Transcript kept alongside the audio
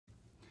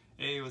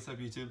Hey, what's up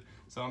YouTube?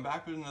 So I'm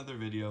back with another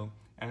video,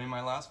 and in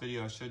my last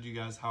video I showed you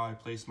guys how I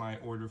placed my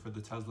order for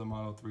the Tesla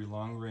Model 3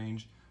 long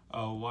range,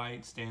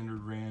 white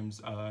standard rims,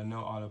 no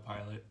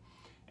autopilot.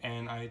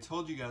 And I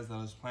told you guys that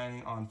I was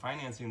planning on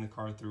financing the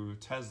car through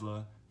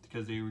Tesla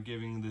because they were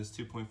giving this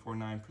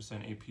 2.49%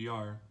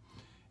 APR.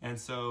 And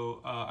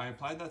so I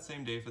applied that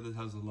same day for the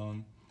Tesla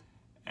loan,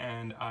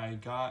 and I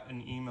got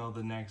an email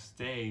the next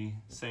day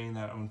saying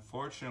that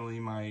unfortunately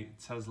my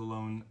Tesla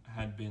loan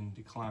had been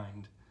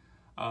declined.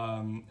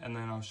 And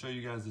then I'll show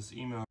you guys this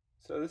email.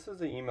 So this is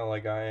the email I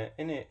got.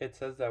 In it, it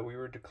says that we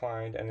were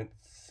declined, and it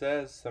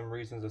says some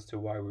reasons as to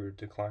why we were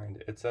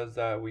declined. It says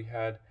that we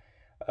had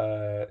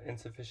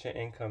insufficient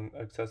income,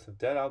 excessive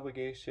debt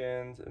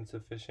obligations,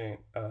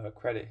 insufficient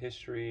credit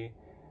history,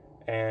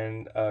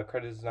 and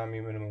credit does not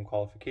meet minimum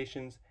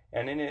qualifications.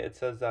 And in it, it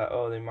says that,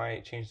 oh, they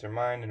might change their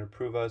mind and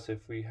approve us if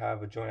we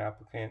have a joint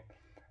applicant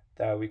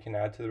that we can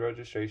add to the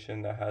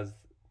registration that has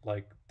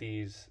like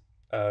these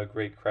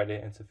great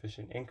credit and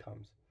sufficient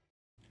incomes.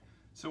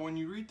 So when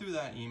you read through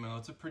that email,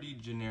 it's a pretty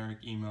generic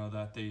email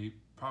that they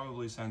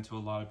probably send to a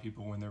lot of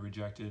people when they're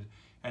rejected,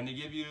 and they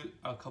give you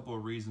a couple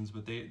of reasons,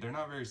 but they're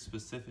not very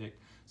specific.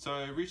 So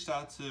I reached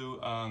out to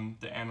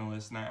the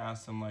analyst and I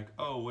asked him like,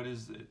 oh, what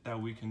is it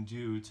that we can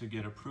do to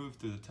get approved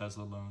through the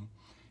Tesla loan?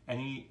 And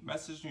he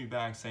messaged me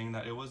back saying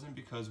that it wasn't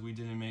because we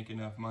didn't make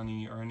enough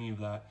money or any of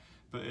that,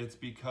 but it's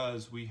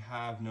because we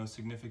have no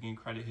significant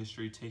credit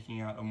history taking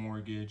out a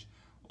mortgage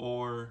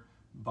or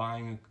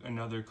buying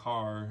another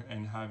car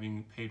and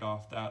having paid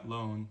off that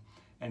loan,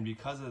 and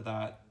because of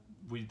that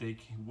they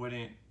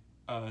wouldn't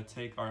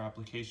take our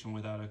application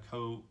without a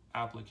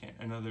co-applicant,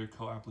 another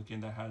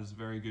co-applicant that has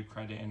very good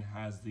credit and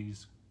has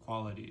these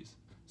qualities.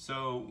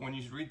 So when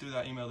you read through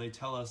that email, they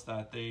tell us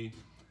that they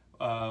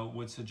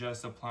would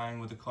suggest applying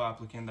with a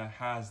co-applicant that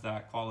has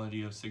that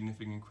quality of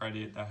significant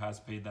credit, that has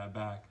paid that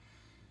back.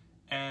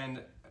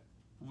 And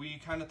we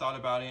kind of thought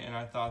about it, and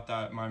I thought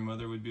that my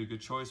mother would be a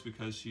good choice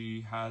because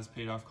she has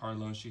paid off car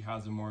loans, she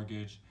has a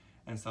mortgage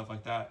and stuff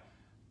like that.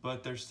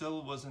 But there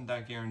still wasn't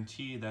that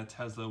guarantee that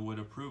Tesla would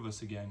approve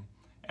us again.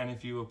 And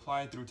if you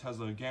apply through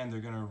Tesla again, they're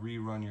going to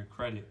rerun your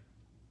credit.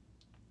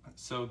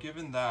 So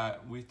given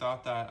that, we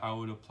thought that I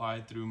would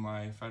apply through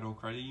my federal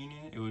credit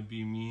union. It would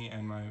be me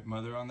and my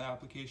mother on the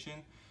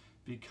application,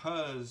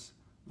 because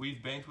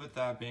we've banked with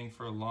that bank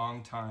for a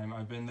long time.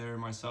 I've been there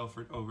myself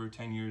for over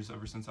 10 years,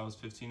 ever since I was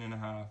 15 and a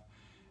half.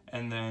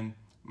 And then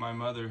my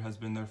mother has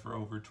been there for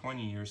over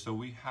 20 years. So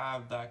we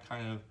have that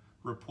kind of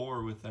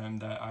rapport with them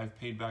that I've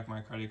paid back my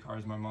credit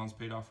cards. My mom's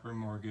paid off her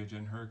mortgage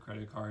and her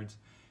credit cards.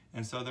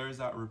 And so there's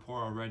that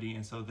rapport already.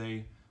 And so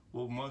they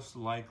will most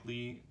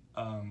likely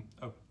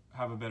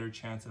have a better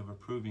chance of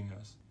approving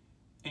us.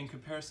 In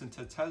comparison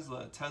to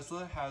Tesla,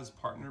 Tesla has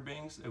partner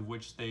banks of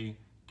which they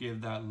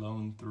give that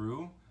loan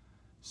through.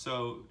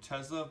 So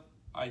Tesla,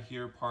 I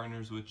hear,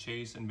 partners with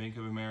Chase and Bank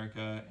of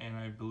America, and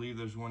I believe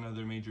there's one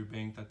other major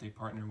bank that they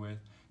partner with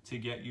to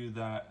get you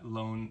that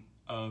loan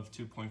of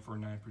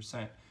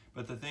 2.49%.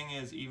 But the thing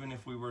is, even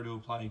if we were to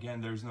apply again,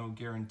 there's no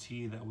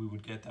guarantee that we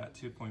would get that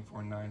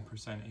 2.49%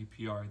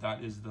 APR.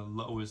 That is the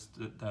lowest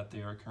that they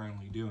are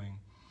currently doing.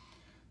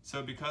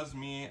 So because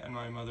me and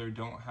my mother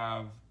don't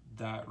have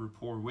that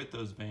rapport with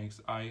those banks,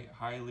 I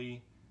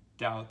highly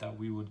doubt that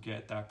we would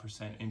get that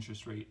percent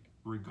interest rate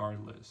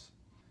regardless.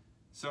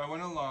 So I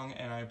went along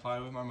and I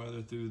applied with my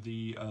mother through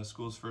the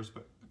Schools First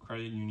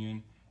Credit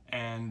Union,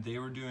 and they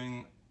were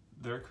doing,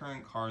 their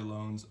current car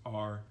loans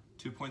are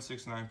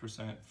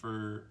 2.69%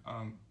 for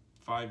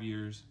 5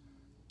 years,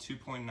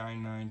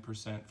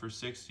 2.99% for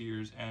 6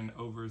 years, and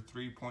over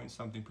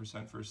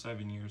 3-point-something% for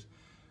 7 years.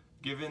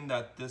 Given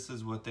that this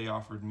is what they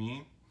offered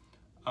me,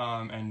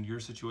 and your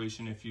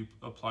situation, if you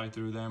apply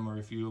through them or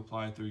if you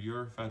apply through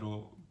your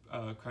federal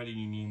credit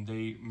union,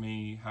 they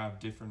may have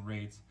different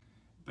rates.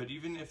 But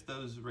even if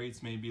those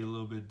rates may be a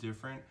little bit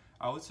different,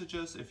 I would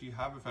suggest, if you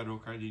have a federal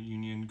credit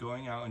union,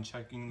 going out and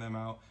checking them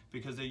out,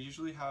 because they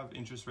usually have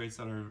interest rates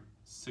that are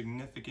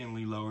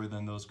significantly lower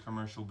than those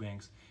commercial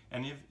banks.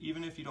 And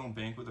even if you don't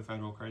bank with a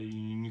federal credit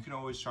union, you can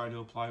always try to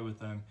apply with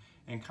them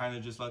and kind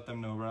of just let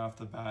them know right off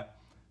the bat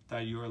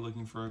that you are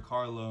looking for a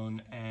car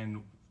loan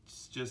and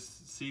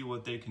just see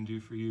what they can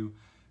do for you.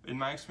 In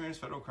my experience,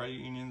 federal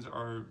credit unions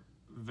are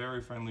very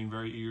friendly,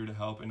 very eager to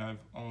help, and I've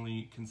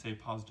only can say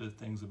positive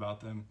things about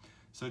them.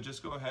 So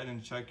just go ahead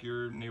and check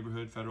your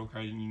neighborhood federal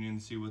credit union,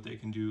 see what they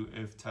can do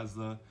if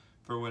Tesla,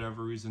 for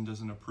whatever reason,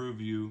 doesn't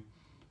approve you,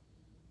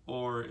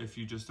 or if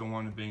you just don't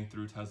want to bank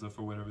through Tesla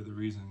for whatever the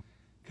reason.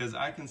 Because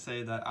I can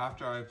say that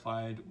after I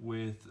applied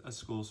with a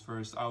Schools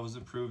First, I was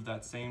approved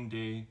that same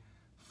day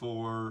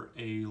for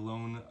a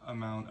loan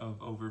amount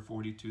of over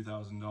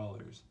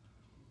 $42,000.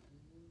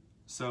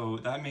 So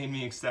that made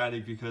me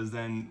ecstatic, because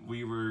then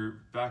we were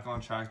back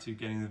on track to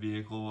getting the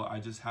vehicle. I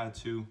just had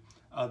to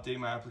update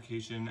my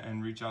application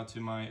and reach out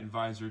to my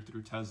advisor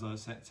through Tesla,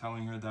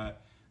 telling her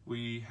that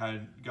we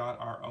had got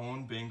our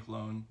own bank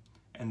loan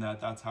and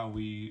that's how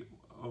we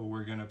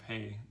were gonna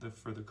pay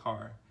for the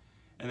car.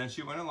 And then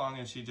she went along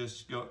and she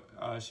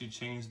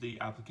changed the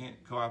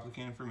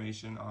co-applicant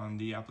information on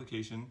the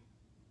application,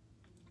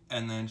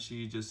 And then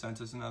she just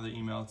sent us another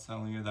email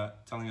telling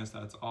us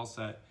that it's all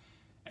set,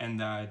 and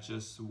that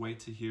just wait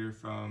to hear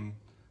from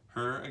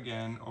her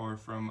again or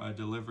from a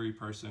delivery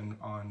person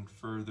on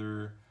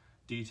further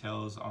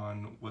details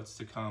on what's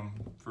to come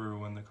for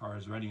when the car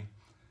is ready.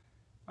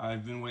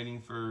 I've been waiting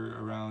for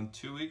around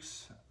 2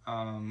 weeks,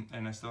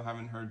 and I still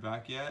haven't heard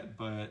back yet,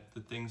 but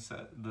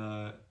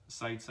the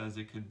site says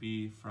it could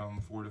be from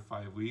 4 to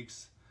 5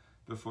 weeks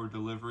before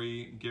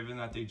delivery. Given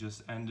that they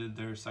just ended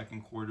their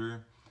second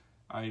quarter,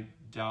 I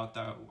doubt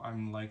that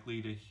I'm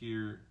likely to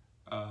hear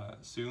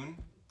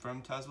soon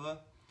from Tesla,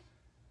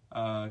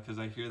 because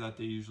I hear that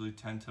they usually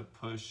tend to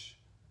push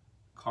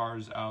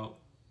cars out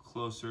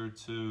closer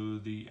to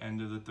the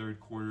end of the third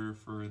quarter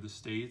for the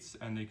States,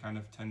 and they kind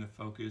of tend to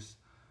focus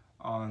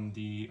on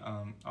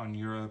on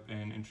Europe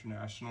and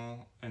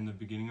international in the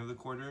beginning of the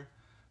quarter.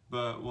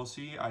 But we'll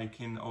see. I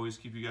can always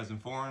keep you guys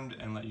informed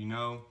and let you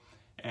know.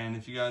 And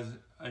if you guys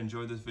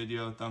enjoyed this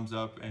video, thumbs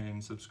up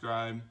and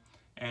subscribe.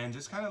 And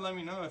just kind of let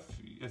me know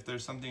if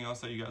there's something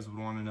else that you guys would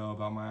want to know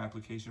about my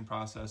application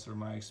process or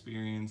my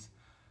experience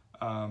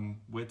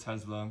with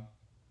Tesla,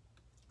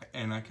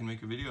 and I can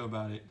make a video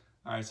about it.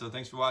 All right, so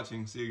thanks for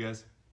watching. See you guys.